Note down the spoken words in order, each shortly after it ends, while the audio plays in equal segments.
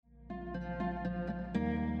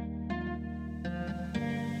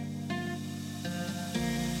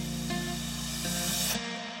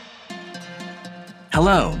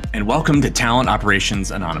Hello, and welcome to Talent Operations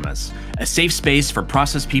Anonymous, a safe space for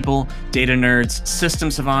process people, data nerds, system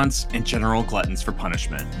savants, and general gluttons for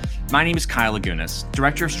punishment. My name is Kyle Lagunas,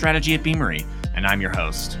 Director of Strategy at Beamery, and I'm your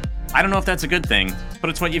host. I don't know if that's a good thing, but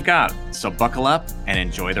it's what you've got, so buckle up and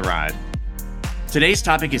enjoy the ride. Today's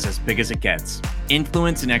topic is as big as it gets: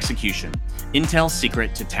 influence and execution, Intel's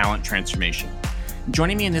secret to talent transformation.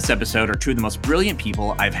 Joining me in this episode are two of the most brilliant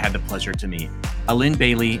people I've had the pleasure to meet, Alin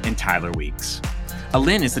Bailey and Tyler Weeks.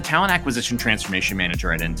 Alin is the Talent Acquisition Transformation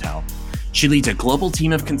Manager at Intel. She leads a global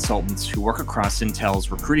team of consultants who work across Intel's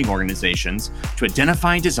recruiting organizations to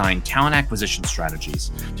identify and design talent acquisition strategies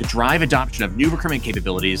to drive adoption of new recruitment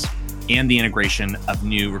capabilities and the integration of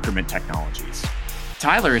new recruitment technologies.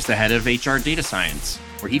 Tyler is the head of HR data science,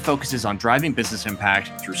 where he focuses on driving business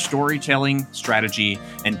impact through storytelling, strategy,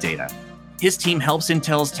 and data. His team helps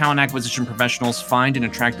Intel's talent acquisition professionals find and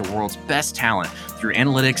attract the world's best talent through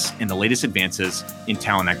analytics and the latest advances in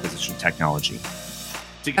talent acquisition technology.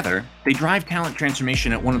 Together, they drive talent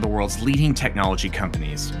transformation at one of the world's leading technology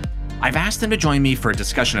companies. I've asked them to join me for a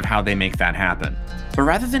discussion of how they make that happen. But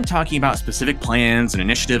rather than talking about specific plans and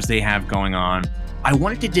initiatives they have going on, I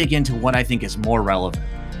wanted to dig into what I think is more relevant: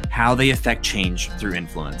 how they affect change through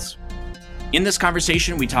influence. In this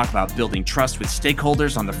conversation, we talk about building trust with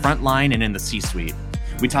stakeholders on the front line and in the C-suite.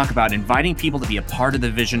 We talk about inviting people to be a part of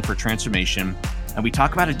the vision for transformation, and we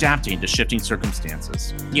talk about adapting to shifting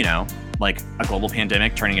circumstances. You know, like a global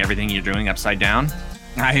pandemic turning everything you're doing upside down.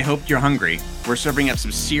 I hope you're hungry. We're serving up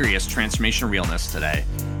some serious transformation realness today.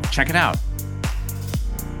 Check it out.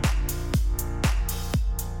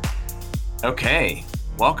 Okay.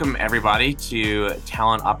 Welcome, everybody, to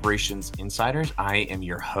Talent Operations Insiders. I am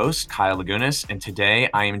your host, Kyle Lagunas, and today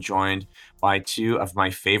I am joined by two of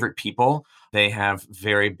my favorite people. They have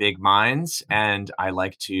very big minds, and I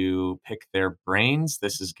like to pick their brains.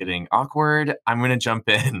 This is getting awkward. I'm going to jump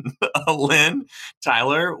in. Alin,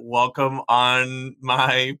 Tyler, welcome on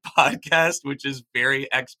my podcast, which is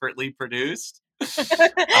very expertly produced.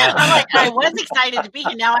 I was excited to be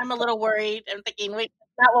here. Now I'm a little worried. I'm thinking, wait,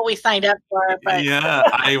 that's not what we signed up for. But yeah,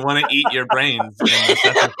 I want to eat your brains in this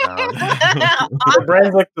episode. The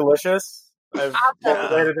brains look delicious. I've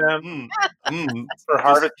cultivated them for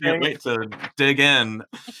harvesting. Can't wait to dig in.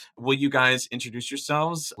 Will you guys introduce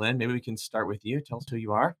yourselves? Lynn, maybe we can start with you. Tell us who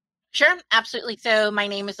you are. Sure, absolutely. So my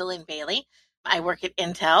name is Alin Bailey. I work at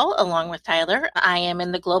Intel along with Tyler. I am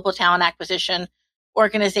in the Global Talent Acquisition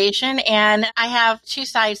organization, and I have two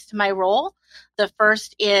sides to my role. The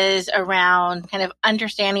first is around kind of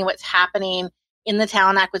understanding what's happening in the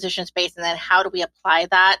talent acquisition space, and then how do we apply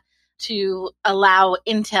that to allow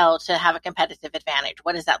Intel to have a competitive advantage?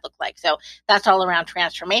 What does that look like? So that's all around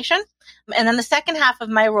transformation. And then the second half of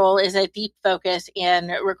my role is a deep focus in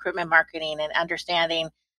recruitment marketing and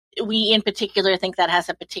understanding. We in particular think that has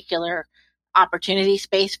a particular opportunity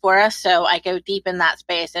space for us. So I go deep in that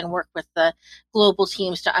space and work with the global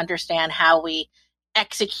teams to understand how we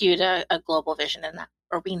execute a global vision in that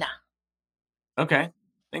arena. Okay.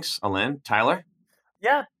 Thanks, Alin. Tyler?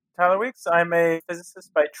 Yeah, Tyler Weeks. I'm a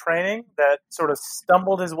physicist by training that sort of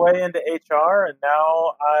stumbled his way into HR, and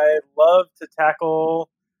now I love to tackle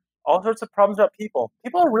all sorts of problems about people.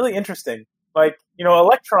 People are really interesting. Like,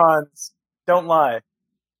 electrons don't lie.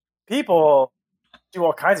 People do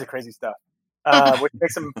all kinds of crazy stuff. Which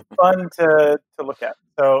makes them fun to look at.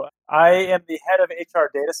 So I am the head of HR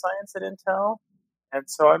data science at Intel. And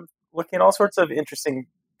so I'm looking at all sorts of interesting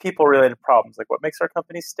people-related problems, like what makes our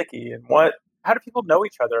company sticky and how do people know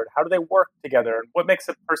each other and how do they work together and what makes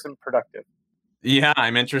a person productive? Yeah,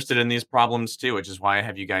 I'm interested in these problems too, which is why I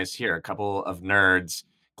have you guys here. A couple of nerds,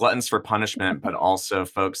 gluttons for punishment, but also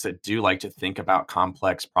folks that do like to think about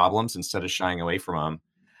complex problems instead of shying away from them.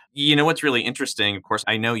 You know what's really interesting? Of course,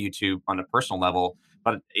 I know you two on a personal level,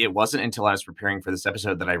 but it wasn't until I was preparing for this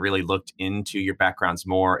episode that I really looked into your backgrounds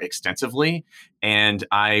more extensively. And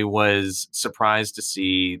I was surprised to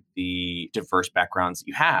see the diverse backgrounds that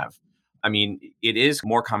you have. I mean, it is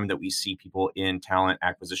more common that we see people in talent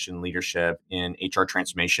acquisition leadership, in HR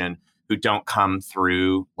transformation, who don't come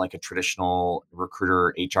through like a traditional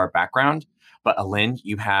recruiter HR background. But Alin,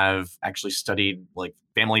 you have actually studied like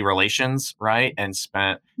family relations, right? And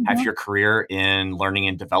spent half your career in learning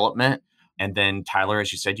and development. And then Tyler,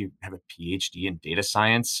 as you said, you have a PhD in data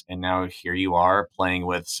science. And now here you are playing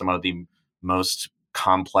with some of the most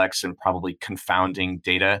complex and probably confounding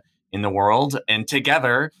data in the world. And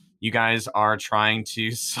together, you guys are trying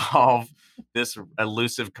to solve this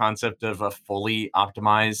elusive concept of a fully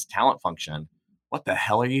optimized talent function. What the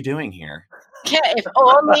hell are you doing here? Yeah, if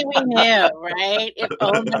only we knew, right? If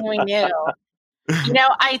only we knew.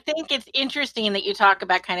 I think it's interesting that you talk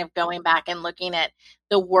about kind of going back and looking at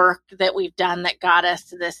the work that we've done that got us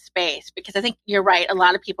to this space, because I think you're right. A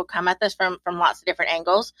lot of people come at this from lots of different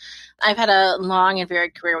angles. I've had a long and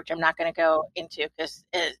varied career, which I'm not going to go into because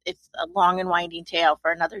it's a long and winding tale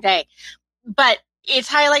for another day. But its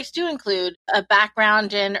highlights do include a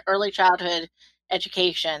background in early childhood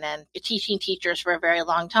education and teaching teachers for a very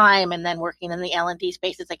long time, and then working in the L&D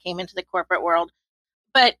space as I came into the corporate world.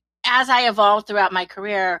 But as I evolved throughout my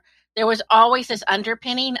career, there was always this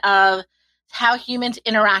underpinning of how humans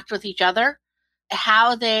interact with each other,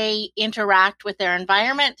 how they interact with their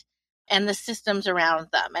environment and the systems around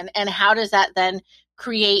them. And how does that then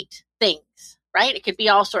create things, right? It could be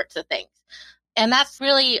all sorts of things. And that's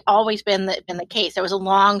really always been the case. There was a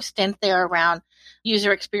long stint there around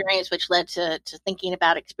user experience, which led to thinking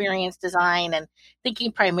about experience design and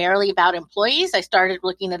thinking primarily about employees. I started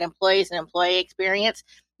looking at employees and employee experience,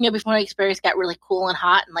 before experience got really cool and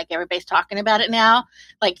hot and like everybody's talking about it now.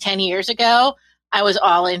 Like 10 years ago, I was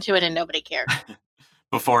all into it and nobody cared.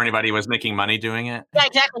 Before anybody was making money doing it? Yeah,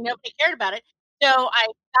 exactly. Nobody cared about it. So I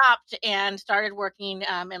stopped and started working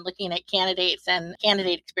and looking at candidates and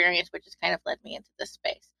candidate experience, which has kind of led me into this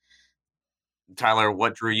space. Tyler,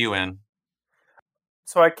 what drew you in?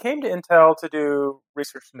 So I came to Intel to do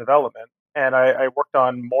research and development, and I worked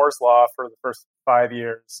on Moore's Law for the first 5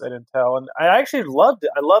 years at Intel, and I actually loved it.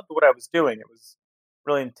 I loved what I was doing. It was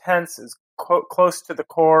really intense. It was close to the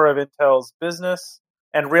core of Intel's business,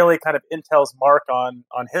 and really kind of Intel's mark on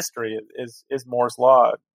history is Moore's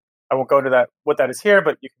Law. I won't go into what that is here,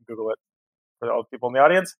 but you can Google it for all the people in the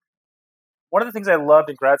audience. One of the things I loved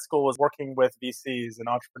in grad school was working with VCs and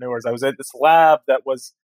entrepreneurs. I was at this lab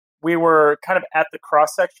we were kind of at the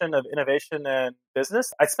cross section of innovation and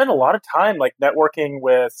business. I spent a lot of time like networking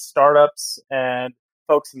with startups and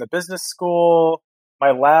folks in the business school.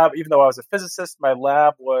 My lab, even though I was a physicist, my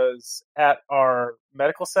lab was at our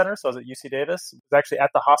medical center. So I was at UC Davis. It was actually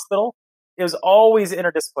at the hospital. It was always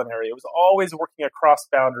interdisciplinary. It was always working across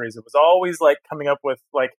boundaries. It was always like coming up with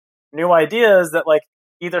like new ideas that like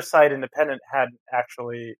either side independent hadn't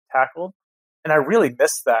actually tackled. And I really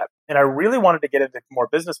missed that. And I really wanted to get into more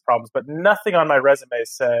business problems, but nothing on my resume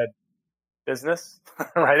said business,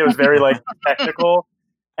 right? It was very like technical.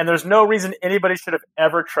 And there's no reason anybody should have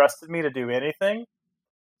ever trusted me to do anything.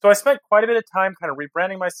 So I spent quite a bit of time kind of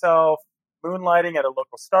rebranding myself, moonlighting at a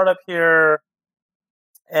local startup here,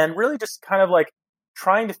 and really just kind of like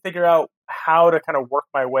trying to figure out how to kind of work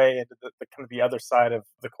my way into the kind of the other side of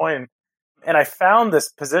the coin. And I found this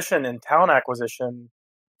position in talent acquisition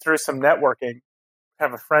through some networking,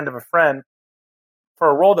 kind of a friend of a friend, for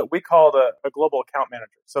a role that we called a global account manager.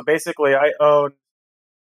 So basically, I owned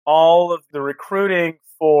all of the recruiting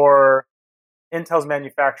for Intel's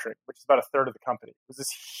manufacturing, which is about a third of the company. It was this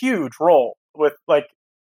huge role with like,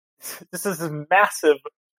 this is a massive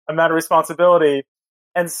amount of responsibility.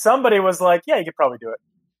 And somebody was like, yeah, you could probably do it.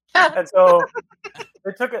 And so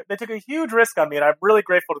they took a huge risk on me, and I'm really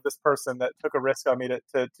grateful to this person that took a risk on me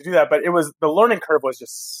to do that. But the learning curve was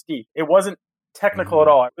just steep. It wasn't technical at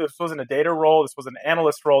all. This wasn't a data role. This was an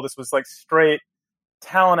analyst role. This was like straight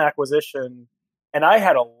talent acquisition, and I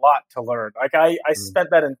had a lot to learn. Like I spent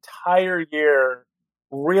that entire year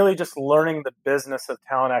really just learning the business of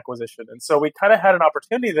talent acquisition. And so we kind of had an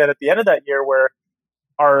opportunity that at the end of that year where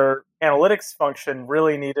our analytics function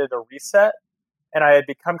really needed a reset. And I had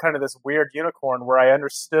become kind of this weird unicorn where I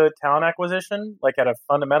understood talent acquisition, like at a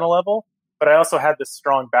fundamental level, but I also had this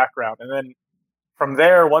strong background. And then from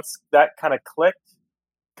there, once that kind of clicked,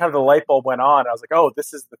 kind of the light bulb went on. I was like, oh,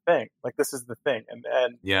 this is the thing. Like, this is the thing.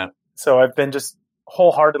 And yeah. So I've been just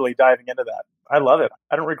wholeheartedly diving into that. I love it.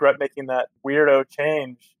 I don't regret making that weirdo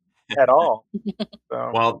change at all.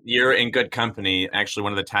 So. Well, you're in good company. Actually,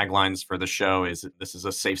 one of the taglines for the show is this is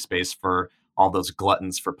a safe space for all those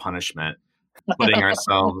gluttons for punishment. Putting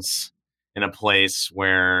ourselves in a place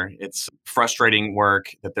where it's frustrating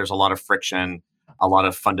work, that there's a lot of friction, a lot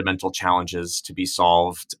of fundamental challenges to be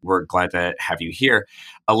solved. We're glad to have you here.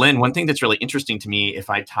 Lynn, one thing that's really interesting to me, if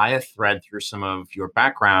I tie a thread through some of your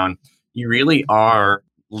background, you really are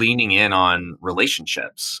leaning in on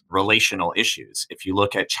relationships, relational issues. If you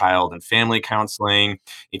look at child and family counseling,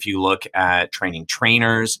 if you look at training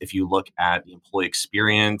trainers, if you look at the employee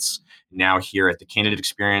experience, now here at the candidate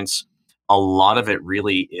experience, a lot of it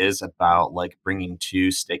really is about like bringing two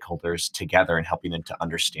stakeholders together and helping them to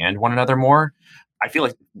understand one another more. I feel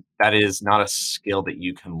like that is not a skill that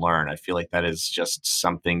you can learn. I feel like that is just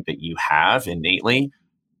something that you have innately.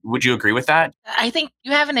 Would you agree with that? I think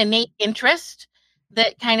you have an innate interest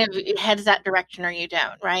that kind of heads that direction or you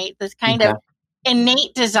don't, right? This kind of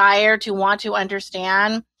innate desire to want to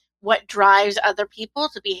understand what drives other people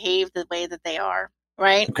to behave the way that they are,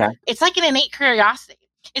 right? Okay. It's like an innate curiosity.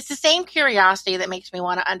 It's the same curiosity that makes me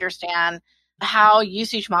want to understand how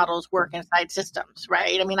usage models work inside systems,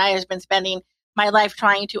 right? I mean, I have been spending my life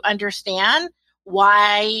trying to understand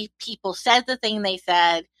why people said the thing they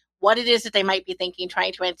said, what it is that they might be thinking,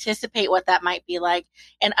 trying to anticipate what that might be like,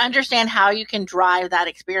 and understand how you can drive that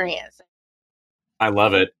experience. I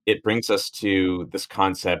love it. It brings us to this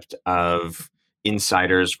concept of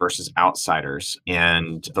insiders versus outsiders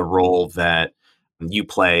and the role that you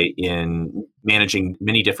play in managing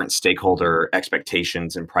many different stakeholder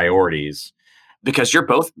expectations and priorities, because you're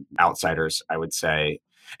both outsiders, I would say.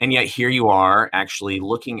 And yet here you are actually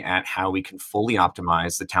looking at how we can fully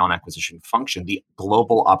optimize the talent acquisition function, the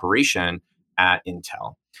global operation at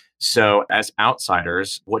Intel. So as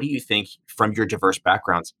outsiders, what do you think from your diverse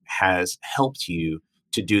backgrounds has helped you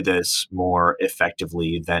to do this more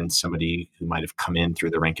effectively than somebody who might have come in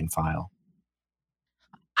through the rank and file?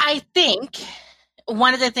 I think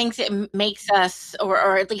one of the things that makes us,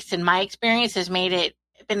 or at least in my experience, has made it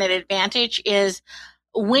been an advantage is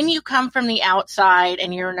when you come from the outside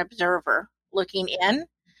and you're an observer looking in,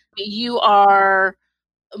 you are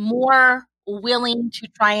more willing to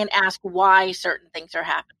try and ask why certain things are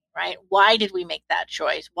happening, right? Why did we make that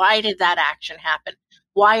choice? Why did that action happen?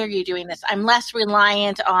 Why are you doing this? I'm less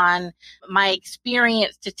reliant on my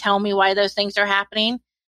experience to tell me why those things are happening.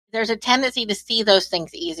 There's a tendency to see those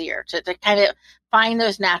things easier, to kind of find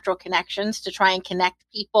those natural connections, to try and connect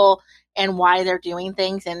people and why they're doing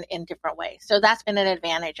things in different ways. So that's been an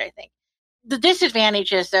advantage, I think. The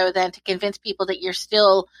disadvantage is, though, then to convince people that you're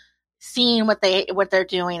still seeing what they're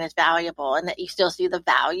doing is valuable and that you still see the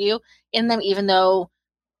value in them, even though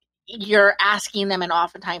you're asking them and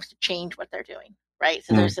oftentimes to change what they're doing, right?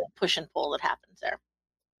 So there's a push and pull that happens there.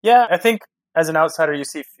 Yeah, I think as an outsider, you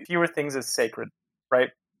see fewer things as sacred, right?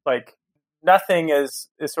 Like nothing is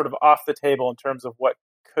sort of off the table in terms of what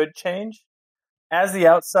could change. As the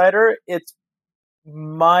outsider, it's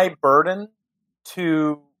my burden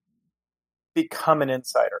to become an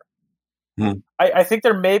insider. I think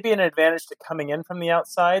there may be an advantage to coming in from the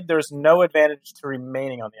outside. There's no advantage to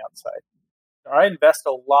remaining on the outside. I invest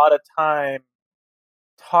a lot of time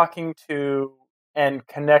talking to and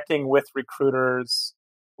connecting with recruiters,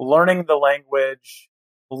 learning the language,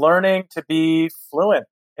 learning to be fluent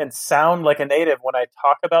and sound like a native when I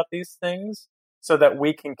talk about these things so that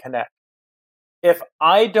we can connect. If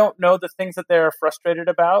I don't know the things that they're frustrated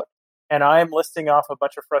about and I'm listing off a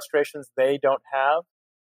bunch of frustrations they don't have,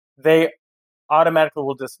 they automatically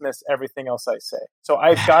will dismiss everything else I say. So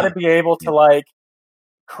I've got to be able to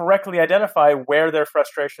correctly identify where their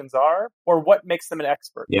frustrations are or what makes them an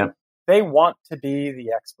expert. Yeah. They want to be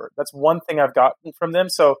the expert. That's one thing I've gotten from them.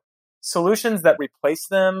 So solutions that replace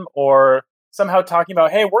them or somehow talking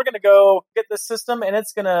about, hey, we're going to go get this system and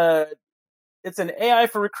it's an AI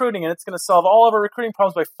for recruiting and it's going to solve all of our recruiting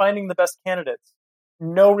problems by finding the best candidates.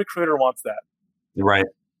 No recruiter wants that. Right.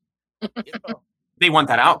 They want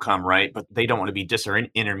that outcome, right? But they don't want to be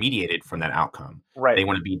disintermediated from that outcome. Right. They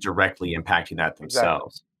want to be directly impacting that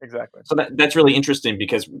themselves. Exactly. So that's really interesting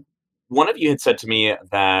because one of you had said to me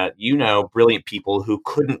that brilliant people who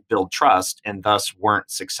couldn't build trust and thus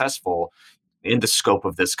weren't successful in the scope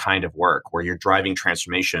of this kind of work where you're driving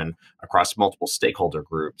transformation across multiple stakeholder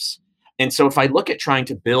groups. And so if I look at trying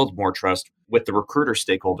to build more trust with the recruiter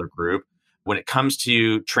stakeholder group, when it comes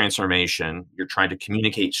to transformation, you're trying to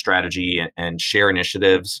communicate strategy and share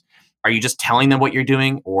initiatives. Are you just telling them what you're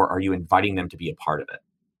doing or are you inviting them to be a part of it?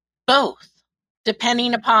 Both,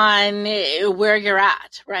 depending upon where you're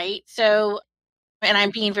at, right? So, and I'm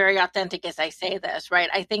being very authentic as I say this, right?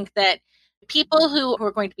 I think that people who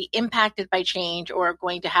are going to be impacted by change or are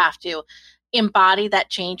going to have to embody that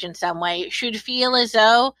change in some way should feel as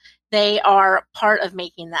though they are part of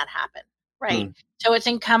making that happen, right? So it's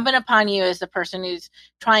incumbent upon you as the person who's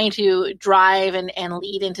trying to drive and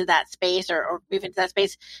lead into that space or move into that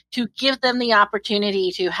space to give them the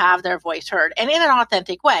opportunity to have their voice heard and in an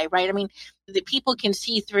authentic way, right? I mean, the people can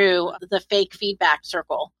see through the fake feedback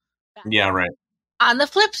circle. Yeah, right. On the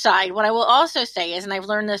flip side, what I will also say is, and I've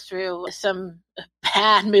learned this through some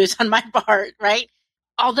bad moves on my part, right?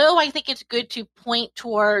 Although I think it's good to point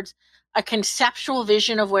towards a conceptual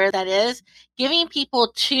vision of where that is, giving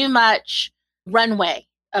people too much runway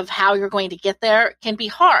of how you're going to get there can be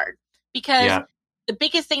hard because the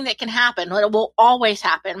biggest thing that can happen, what will always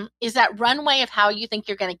happen, is that runway of how you think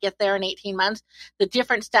you're going to get there in 18 months, the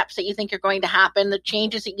different steps that you think are going to happen, the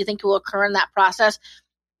changes that you think will occur in that process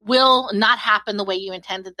will not happen the way you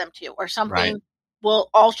intended them to, or something will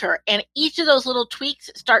alter. And each of those little tweaks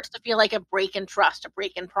starts to feel like a break in trust, a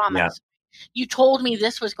break in promise. You told me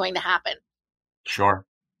this was going to happen. Sure.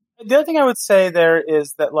 The other thing I would say there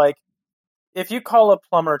is that, like, if you call a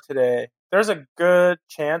plumber today, there's a good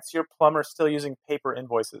chance your plumber's still using paper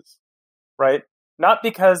invoices, right? Not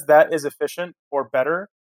because that is efficient or better,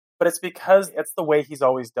 but it's because it's the way he's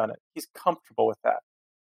always done it. He's comfortable with that.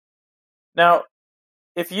 Now,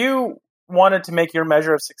 if you wanted to make your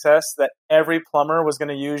measure of success that every plumber was going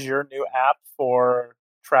to use your new app for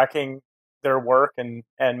tracking their work and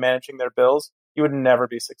managing their bills, you would never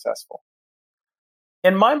be successful.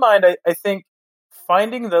 In my mind, I think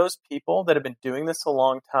finding those people that have been doing this a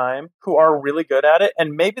long time who are really good at it,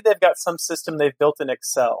 and maybe they've got some system they've built in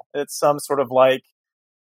Excel. It's some sort of like,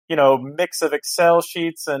 mix of Excel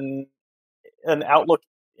sheets and Outlook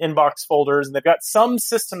inbox folders, and they've got some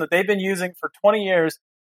system that they've been using for 20 years.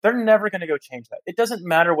 They're never going to go change that. It doesn't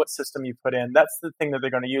matter what system you put in. That's the thing that they're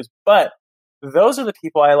going to use. But those are the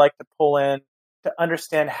people I like to pull in to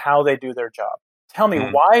understand how they do their job. Tell me,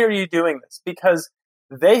 why are you doing this? Because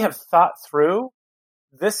they have thought through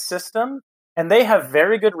this system, and they have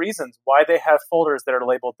very good reasons why they have folders that are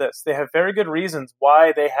labeled this. They have very good reasons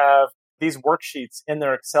why they have these worksheets in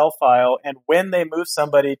their Excel file, and when they move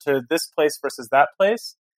somebody to this place versus that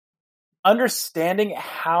place, understanding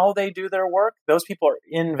how they do their work, those people are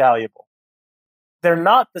invaluable. They're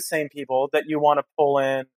not the same people that you want to pull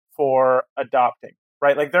in for adopting,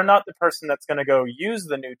 right? Like, they're not the person that's going to go use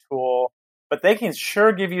the new tool, but they can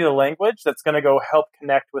sure give you the language that's going to go help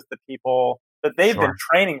connect with the people that they've been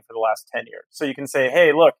training for the last 10 years. So you can say,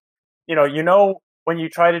 hey, look, when you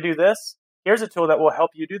try to do this, here's a tool that will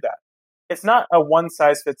help you do that. It's not a one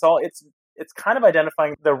size fits all. It's kind of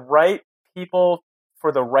identifying the right people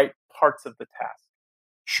for the right parts of the task.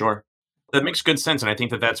 Sure. That makes good sense. And I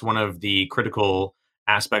think that that's one of the critical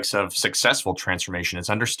aspects of successful transformation is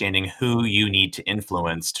understanding who you need to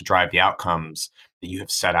influence to drive the outcomes that you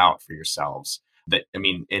have set out for yourselves.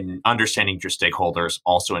 In understanding your stakeholders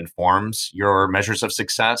also informs your measures of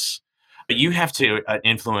success. But you have to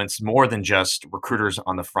influence more than just recruiters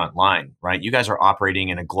on the front line, right? You guys are operating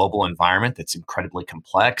in a global environment that's incredibly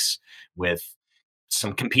complex with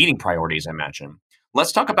some competing priorities, I imagine.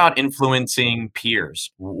 Let's talk about influencing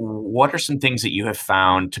peers. What are some things that you have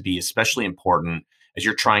found to be especially important as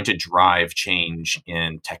you're trying to drive change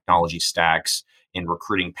in technology stacks, in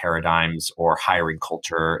recruiting paradigms, or hiring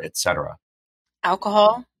culture, et cetera?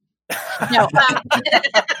 Alcohol? No.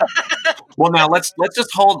 Well, now let's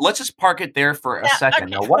just park it there for a second.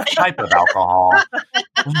 Okay. Now, what type of alcohol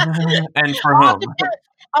and for whom?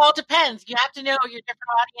 All depends. You have to know your different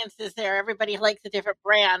audiences there. Everybody likes a different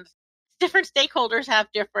brand. Different stakeholders have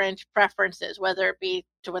different preferences, whether it be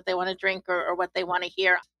to what they want to drink or what they want to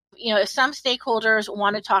hear. If some stakeholders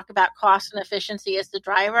want to talk about cost and efficiency as the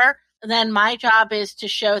driver, then my job is to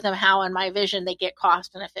show them how in my vision they get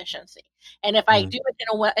cost and efficiency. And if I do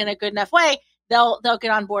it in a good enough way, they'll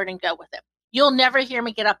get on board and go with it. You'll never hear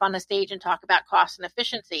me get up on the stage and talk about cost and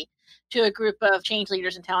efficiency to a group of change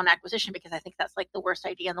leaders in talent acquisition, because I think that's like the worst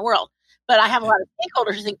idea in the world. But I have a lot of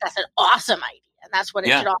stakeholders who think that's an awesome idea, and that's what it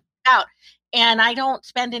should all be about. And I don't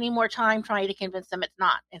spend any more time trying to convince them it's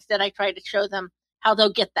not. Instead, I try to show them how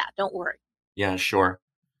they'll get that. Don't worry. Yeah, sure.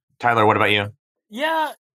 Tyler, what about you?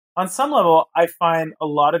 Yeah, on some level, I find a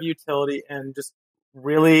lot of utility in just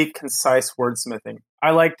really concise wordsmithing.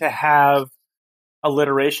 I like to have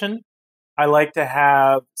alliteration. I like to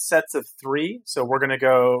have sets of 3. So we're going to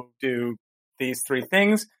go do these 3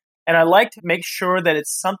 things. And I like to make sure that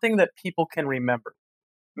it's something that people can remember.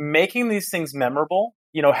 Making these things memorable,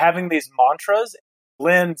 having these mantras.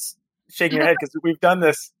 Lynn's shaking her head because we've done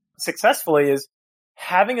this successfully, is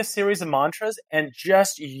having a series of mantras and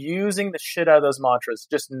just using the shit out of those mantras,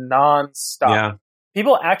 just nonstop. Yeah.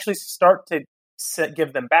 People actually start to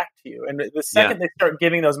give them back to you. And the second they start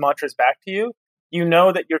giving those mantras back to you, you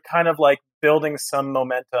know that you're kind of like building some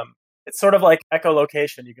momentum. It's sort of like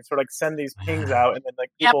echolocation. You can sort of like send these pings out, and then like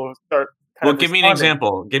people start kind of give me an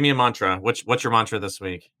example. Give me a mantra. What's your mantra this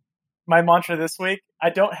week? My mantra this week? I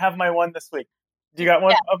don't have my one this week. Do you got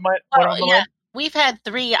one of my one? We've had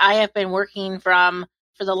 3 I have been working from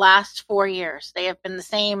for the last 4 years. They have been the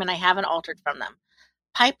same, and I haven't altered from them.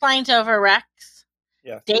 Pipelines over Rex,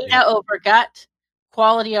 data over gut,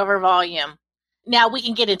 quality over volume. Now we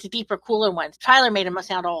can get into deeper, cooler ones. Tyler made them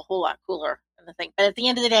sound a whole lot cooler than the thing. But at the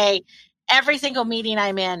end of the day, every single meeting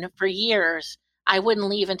I'm in for years, I wouldn't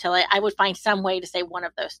leave until I would find some way to say one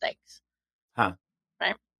of those things. Huh.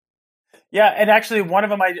 Right? Yeah, and actually one of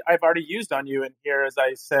them I've already used on you in here, as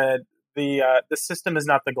I said, the system is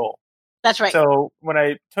not the goal. That's right. So when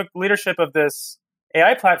I took leadership of this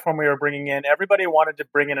AI platform we were bringing in, everybody wanted to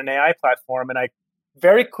bring in an AI platform, and I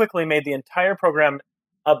very quickly made the entire program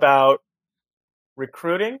about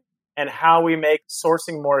recruiting and how we make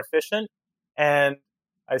sourcing more efficient. And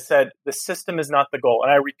I said, the system is not the goal.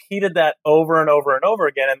 And I repeated that over and over and over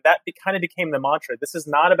again. And that kind of became the mantra. This is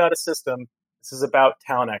not about a system. This is about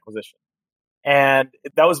talent acquisition. And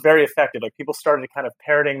that was very effective. Like people started kind of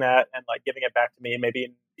parroting that and like giving it back to me,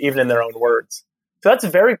 maybe even in their own words. So that's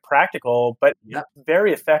very practical, but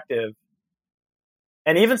very effective.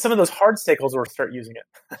 And even some of those hard stakeholders will start using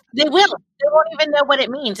it. They will. They won't even know what it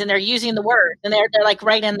means, and they're using the word, and they're like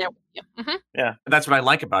right in there with you. Mm-hmm. Yeah, that's what I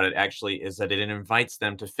like about it. Actually, is that it invites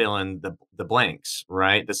them to fill in the blanks.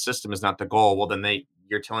 Right, the system is not the goal. Well, then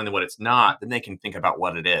you're telling them what it's not. Then they can think about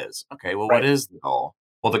what it is. Okay, well, What is the goal?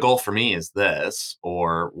 Well, the goal for me is this,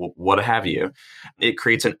 or what have you. It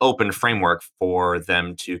creates an open framework for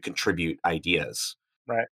them to contribute ideas.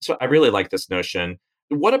 Right. So I really like this notion.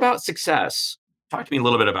 What about success? Talk to me a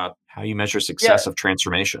little bit about how you measure success of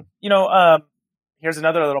transformation. Here's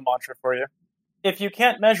another little mantra for you. If you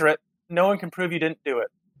can't measure it, no one can prove you didn't do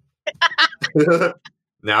it.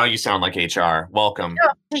 Now you sound like HR. Welcome.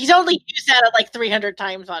 No, he's only used that like 300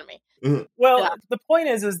 times on me. Well, the point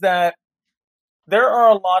is that there are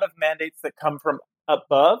a lot of mandates that come from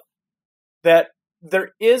above that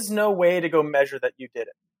there is no way to go measure that you did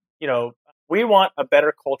it. We want a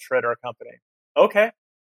better culture at our company. Okay.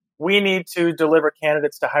 We need to deliver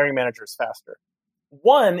candidates to hiring managers faster.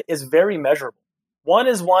 One is very measurable. One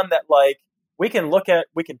is one that we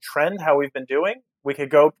can trend how we've been doing. We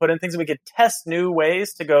could go put in things and we could test new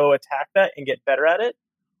ways to go attack that and get better at it.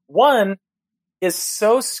 One is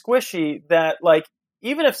so squishy that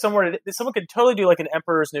even if someone could totally do like an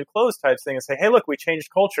Emperor's New Clothes type thing and say, hey, look, we changed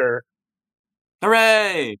culture.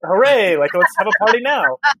 Hooray! Let's have a party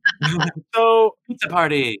now. So pizza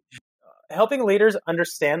party. Helping leaders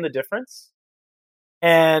understand the difference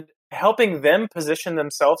and helping them position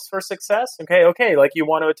themselves for success. Okay, you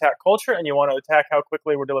want to attack culture and you want to attack how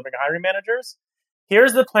quickly we're delivering hiring managers.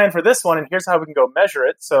 Here's the plan for this one, and here's how we can go measure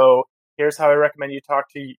it. So here's how I recommend you talk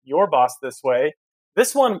to your boss this way.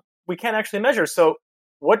 This one we can't actually measure. So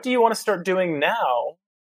what do you want to start doing now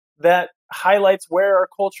that highlights where our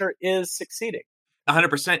culture is succeeding?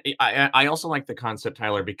 100%. I also like the concept,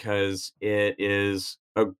 Tyler, because it is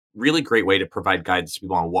a really great way to provide guidance to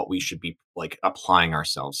people on what we should be applying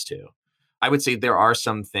ourselves to. I would say there are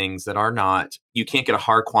some things that you can't get a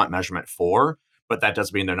hard quant measurement for, but that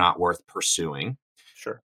doesn't mean they're not worth pursuing.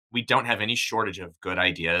 Sure. We don't have any shortage of good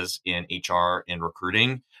ideas in HR and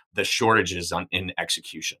recruiting. The shortage is in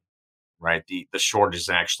execution, right? The shortage is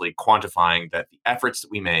actually quantifying that the efforts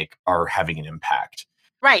that we make are having an impact.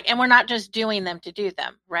 Right. And we're not just doing them to do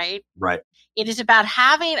them, right? Right. It is about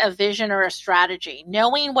having a vision or a strategy,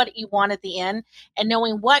 knowing what you want at the end and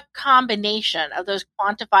knowing what combination of those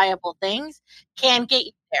quantifiable things can get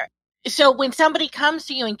you there. So when somebody comes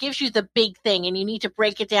to you and gives you the big thing and you need to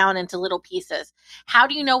break it down into little pieces, how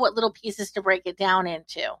do you know what little pieces to break it down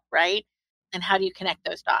into, right? And how do you connect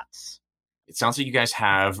those dots? It sounds like you guys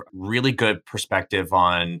have really good perspective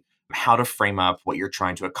on how to frame up what you're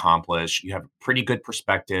trying to accomplish. You have a pretty good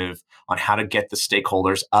perspective on how to get the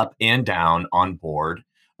stakeholders up and down on board.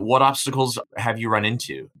 What obstacles have you run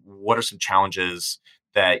into? What are some challenges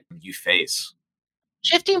that you face?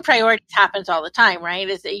 Shifting priorities happens all the time, right?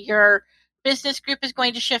 Is that your business group is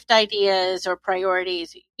going to shift ideas or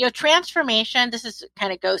priorities. Transformation, this is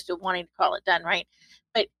kind of goes to wanting to call it done, right?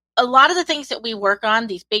 But a lot of the things that we work on,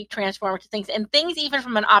 these big transformative things, and things even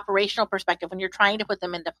from an operational perspective, when you're trying to put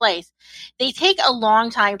them into place, they take a long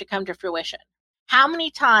time to come to fruition. How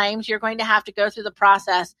many times you're going to have to go through the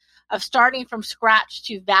process of starting from scratch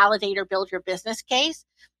to validate or build your business case?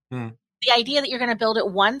 The idea that you're going to build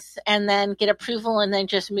it once and then get approval and then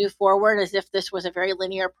just move forward as if this was a very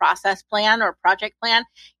linear process plan or project plan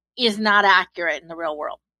is not accurate in the real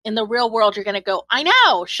world. In the real world, you're going to go, I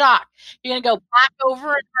know, shock. You're going to go back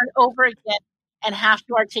over and over again and have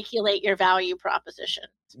to articulate your value proposition.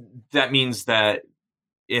 That means that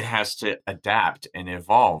it has to adapt and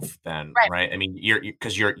evolve then, right? I mean,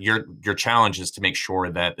 because your challenge is to make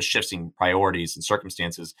sure that the shifting priorities and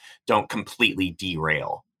circumstances don't completely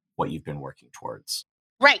derail what you've been working towards.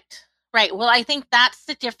 Right. Well, I think that's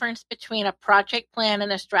the difference between a project plan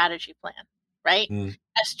and a strategy plan, right?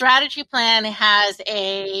 A strategy plan has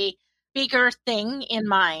a bigger thing in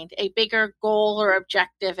mind, a bigger goal or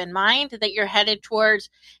objective in mind that you're headed towards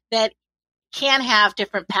that can have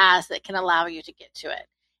different paths that can allow you to get to it.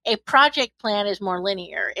 A project plan is more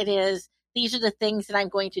linear. It is, these are the things that I'm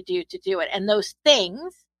going to do it. And those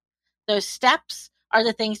things, those steps are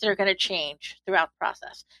the things that are going to change throughout the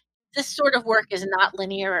process. This sort of work is not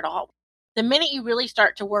linear at all. The minute you really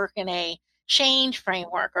start to work in a change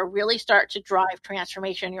framework or really start to drive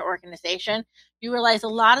transformation in your organization, you realize a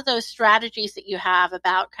lot of those strategies that you have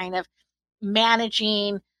about kind of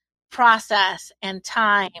managing process and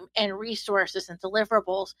time and resources and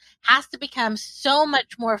deliverables has to become so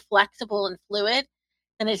much more flexible and fluid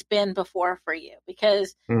than it's been before for you,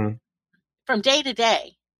 because from day to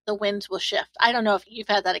day, the winds will shift. I don't know if you've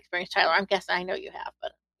had that experience, Tyler. I'm guessing I know you have,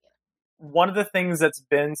 but one of the things that's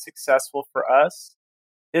been successful for us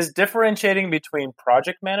is differentiating between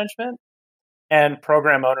project management and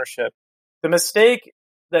program ownership. The mistake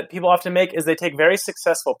that people often make is they take very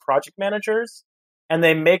successful project managers and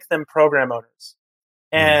they make them program owners.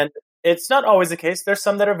 And it's not always the case. There's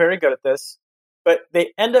some that are very good at this, but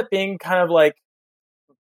they end up being kind of like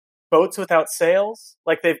boats without sails.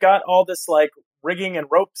 Like they've got all this like rigging and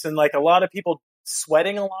ropes and like a lot of people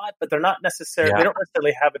sweating a lot, but they're not necessarily, they don't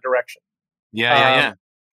necessarily have a direction. Yeah.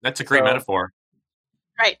 That's a great metaphor.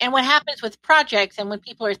 Right. And what happens with projects, and when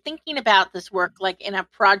people are thinking about this work like in a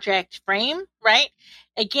project frame, right?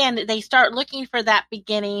 Again, they start looking for that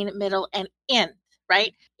beginning, middle, and end,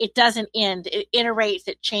 right? It doesn't end. It iterates,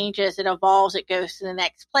 it changes, it evolves, it goes to the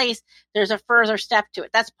next place. There's a further step to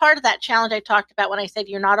it. That's part of that challenge I talked about when I said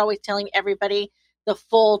you're not always telling everybody the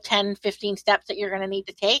full 10, 15 steps that you're going to need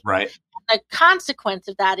to take. Right. The consequence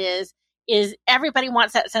of that is everybody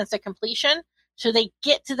wants that sense of completion. So they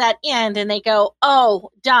get to that end and they go, oh,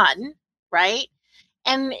 done, right?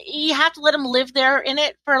 And you have to let them live there in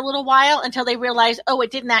it for a little while until they realize, oh, it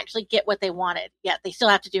didn't actually get what they wanted yet. They still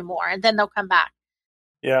have to do more, and then they'll come back.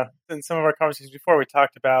 Yeah. In some of our conversations before, we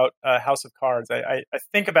talked about House of Cards. I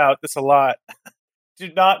think about this a lot.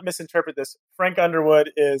 Do not misinterpret this. Frank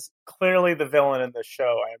Underwood is clearly the villain in this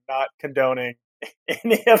show. I am not condoning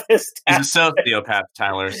any of his tactics. He's a sociopath,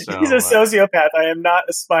 Tyler. So, he's a sociopath. I am not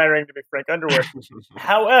aspiring to be Frank Underwood.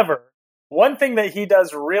 However, one thing that he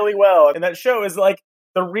does really well in that show is like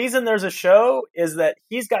the reason there's a show is that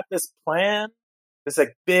he's got this plan, this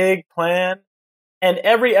like big plan, and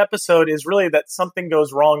every episode is really that something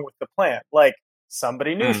goes wrong with the plan. Like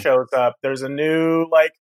somebody new shows up. There's a new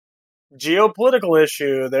like geopolitical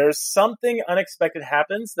issue. There's something unexpected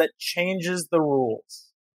happens that changes the rules.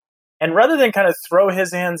 And rather than kind of throw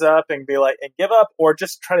his hands up and be like, and give up, or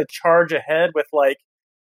just try to charge ahead with like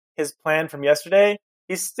his plan from yesterday,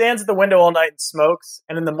 he stands at the window all night and smokes.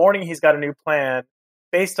 And in the morning, he's got a new plan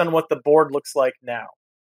based on what the board looks like now.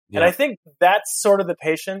 Yeah. And I think that's sort of the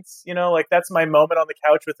patience, you know, like that's my moment on the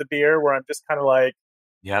couch with a beer where I'm just kind of like,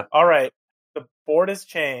 all right, the board has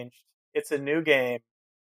changed. It's a new game.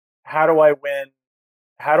 How do I win?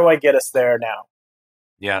 How do I get us there now?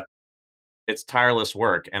 Yeah. It's tireless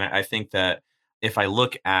work. And I think that if I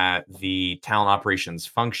look at the talent operations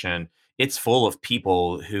function, it's full of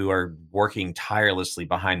people who are working tirelessly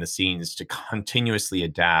behind the scenes to continuously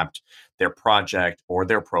adapt their project or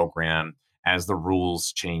their program as the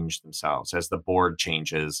rules change themselves, as the board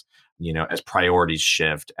changes, you know, as priorities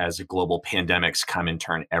shift, as global pandemics come and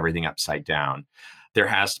turn everything upside down. There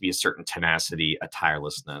has to be a certain tenacity, a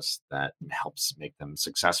tirelessness that helps make them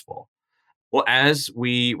successful. Well, as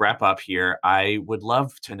we wrap up here, I would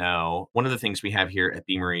love to know, one of the things we have here at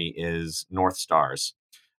Beamery is North Stars.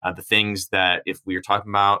 The things that if we are talking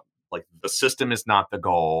about, like the system is not the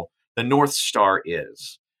goal, the North Star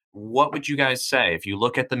is. What would you guys say if you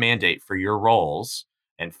look at the mandate for your roles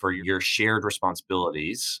and for your shared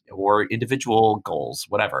responsibilities or individual goals,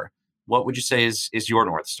 whatever? What would you say is your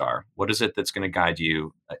North Star? What is it that's going to guide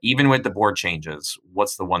you? Even with the board changes,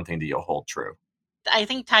 what's the one thing that you'll hold true? I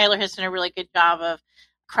think Tyler has done a really good job of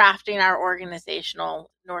crafting our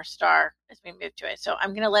organizational North Star as we move to it. So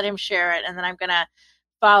I'm going to let him share it, and then I'm going to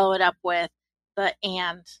follow it up with the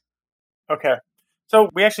and. Okay.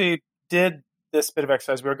 So we actually did this bit of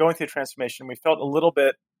exercise. We were going through transformation. We felt a little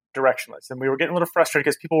bit directionless, and we were getting a little frustrated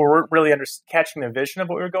because people weren't really catching the vision of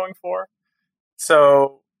what we were going for.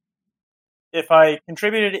 So if I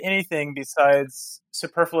contributed anything besides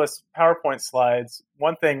superfluous PowerPoint slides,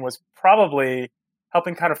 one thing was probably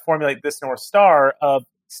helping kind of formulate this North Star of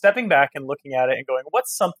stepping back and looking at it and going,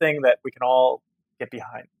 what's something that we can all get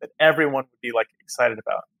behind, that everyone would be like excited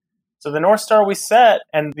about? So the North Star we set,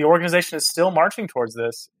 and the organization is still marching towards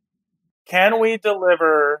this. Can we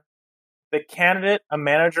deliver the candidate a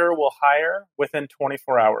manager will hire within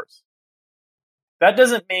 24 hours? That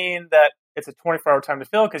doesn't mean that it's a 24-hour time to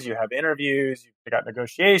fill because you have interviews, you've got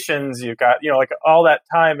negotiations, you've got, you know, like all that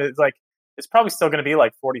time. It's like, it's probably still going to be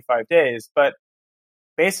like 45 days, but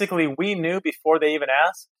basically, we knew before they even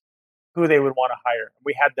asked who they would want to hire.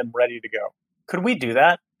 We had them ready to go. Could we do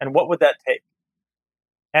that? And what would that take?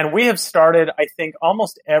 And we have started, I think,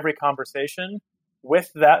 almost every conversation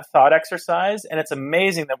with that thought exercise. And it's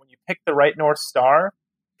amazing that when you pick the right North Star,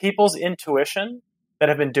 people's intuition, that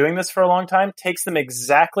have been doing this for a long time takes them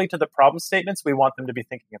exactly to the problem statements we want them to be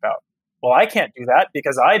thinking about. Well, I can't do that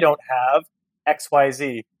because I don't have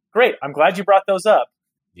XYZ. Great. I'm glad you brought those up.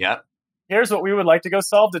 Yep. Here's what we would like to go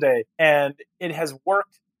solve today. And it has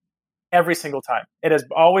worked every single time. It has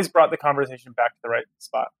always brought the conversation back to the right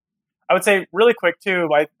spot. I would say really quick too,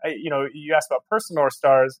 you asked about personal North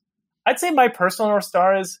Stars. I'd say my personal North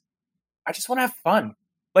Star is I just want to have fun.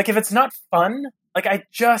 Like if it's not fun, like I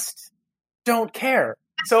just don't care.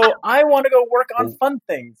 So I want to go work on fun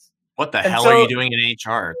things. What the hell are you doing in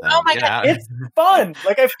HR then? Oh my God. It's fun.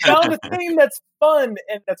 Like I found a thing that's fun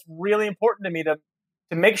and that's really important to me to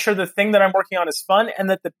make sure the thing that I'm working on is fun and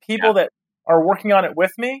that the people that are working on it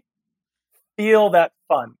with me feel that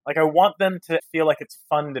fun. Like I want them to feel like it's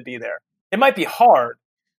fun to be there. It might be hard.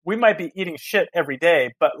 We might be eating shit every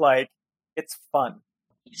day, but like it's fun.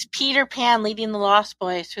 It's Peter Pan leading the Lost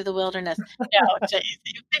Boys through the wilderness.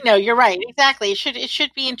 No, you're right. Exactly. It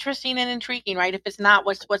should be interesting and intriguing, right? If it's not,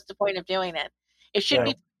 what's the point of doing it? It should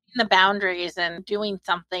be the boundaries and doing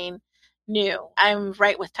something new. I'm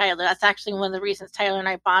right with Tyler. That's actually one of the reasons Tyler and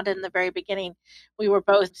I bonded in the very beginning. We were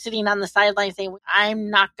both sitting on the sidelines saying,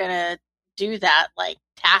 I'm not going to do that like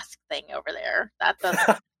task thing over there. That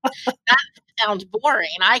sounds boring.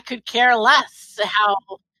 I could care less how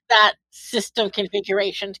that system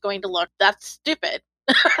configuration is going to look. That's stupid,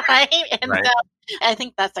 right? And I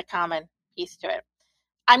think that's a common piece to it.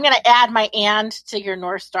 I'm going to add my and to your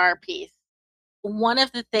North Star piece. One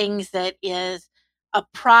of the things that is a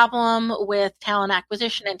problem with talent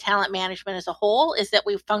acquisition and talent management as a whole is that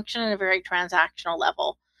we function at a very transactional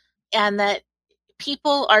level, and that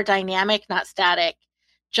people are dynamic, not static.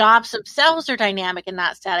 Jobs themselves are dynamic and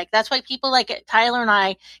not static. That's why people like Tyler and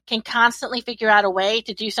I can constantly figure out a way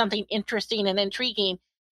to do something interesting and intriguing.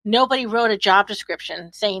 Nobody wrote a job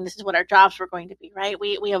description saying this is what our jobs were going to be, right?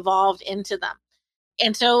 We evolved into them.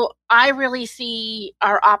 And so I really see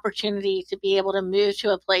our opportunity to be able to move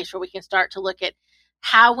to a place where we can start to look at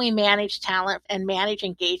how we manage talent and manage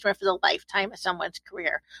engagement for the lifetime of someone's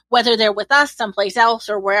career, whether they're with us someplace else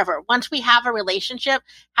or wherever. Once we have a relationship,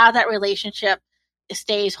 how that relationship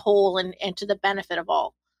stays whole and to the benefit of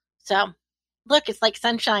all. So look, it's like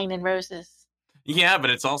sunshine and roses. Yeah, but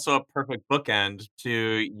it's also a perfect bookend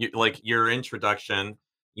to like your introduction.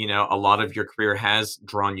 You know, a lot of your career has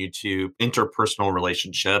drawn you to interpersonal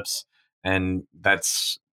relationships, and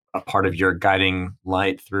that's a part of your guiding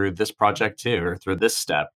light through this project too, or through this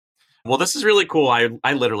step. Well, this is really cool.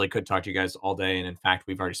 I literally could talk to you guys all day. And in fact,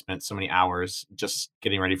 we've already spent so many hours just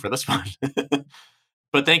getting ready for this one.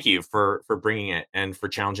 But thank you for bringing it and for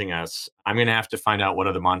challenging us. I'm going to have to find out what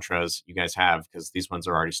other mantras you guys have because these ones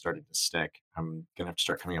are already starting to stick. I'm going to have to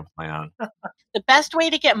start coming up with my own. The best way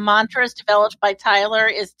to get mantras developed by Tyler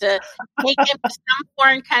is to take him to some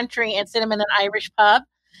foreign country and sit him in an Irish pub.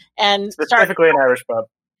 And specifically an Irish pub.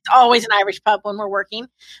 It's always an Irish pub when we're working.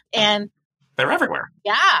 And they're everywhere.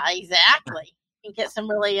 Yeah, exactly. You can get some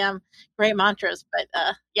really great mantras. But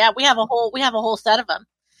we have a whole set of them.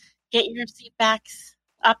 Get your seat backs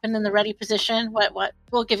up and in the ready position. What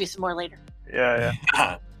we'll give you some more later. Yeah.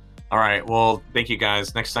 All right. Well, thank you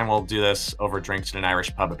guys. Next time we'll do this over drinks in an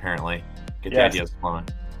Irish pub, apparently. Get the ideas flowing.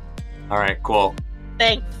 All right, cool.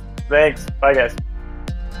 Thanks. Bye, guys.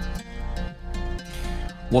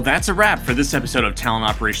 Well, that's a wrap for this episode of Talent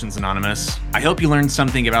Operations Anonymous. I hope you learned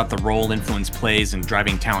something about the role influence plays in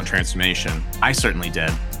driving talent transformation. I certainly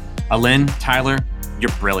did. Alin, Tyler,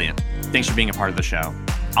 you're brilliant. Thanks for being a part of the show.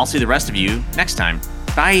 I'll see the rest of you next time.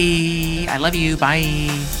 Bye. I love you.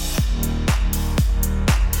 Bye.